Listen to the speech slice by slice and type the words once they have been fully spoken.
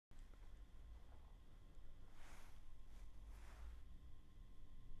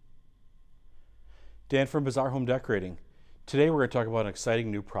Dan from Bazaar Home Decorating. Today we're going to talk about an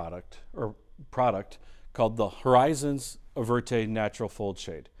exciting new product called the Horizons Averte Natural Fold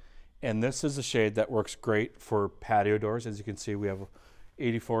Shade. And this is a shade that works great for patio doors. As you can see, we have a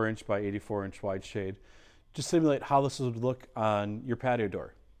 84 inch by 84 inch wide shade to simulate how this would look on your patio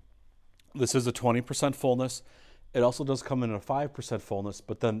door. This is a 20% fullness. It also does come in a 5% fullness,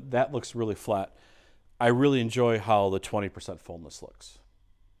 but then that looks really flat. I really enjoy how the 20% fullness looks.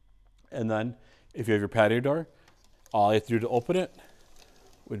 And then if you have your patio door, all you have to do to open it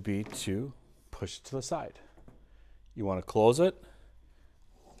would be to push it to the side. You want to close it,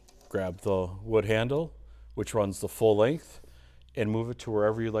 grab the wood handle, which runs the full length, and move it to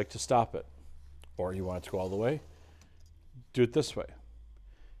wherever you'd like to stop it. Or you want it to go all the way, do it this way.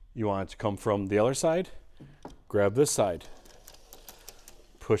 You want it to come from the other side, grab this side,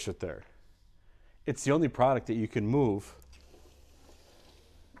 push it there. It's the only product that you can move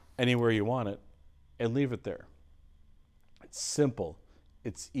anywhere you want it and leave it there. It's simple,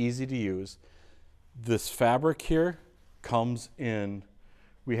 it's easy to use. This fabric here comes in,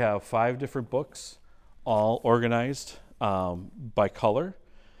 we have 5 different books, all organized by color,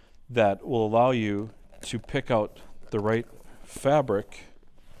 that will allow you to pick out the right fabric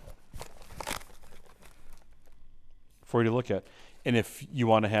for you to look at. And if you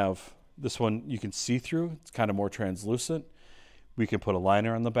want to have this one, you can see through, it's kind of more translucent. We can put a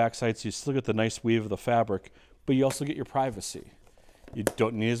liner on the back side so you still get the nice weave of the fabric, but you also get your privacy. You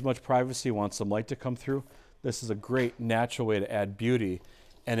don't need as much privacy, you want some light to come through. This is a great natural way to add beauty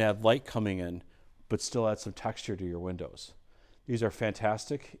and add light coming in, but still add some texture to your windows. These are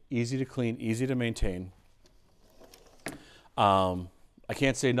fantastic, easy to clean, easy to maintain. I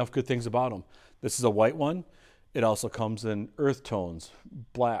can't say enough good things about them. This is a white one. It also comes in earth tones,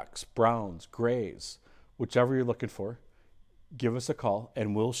 blacks, browns, grays, whichever you're looking for. Give us a call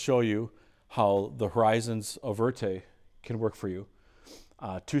and we'll show you how the Horizons Averte can work for you.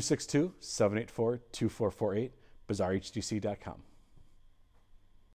 262-784-2448, bazaarhdc.com.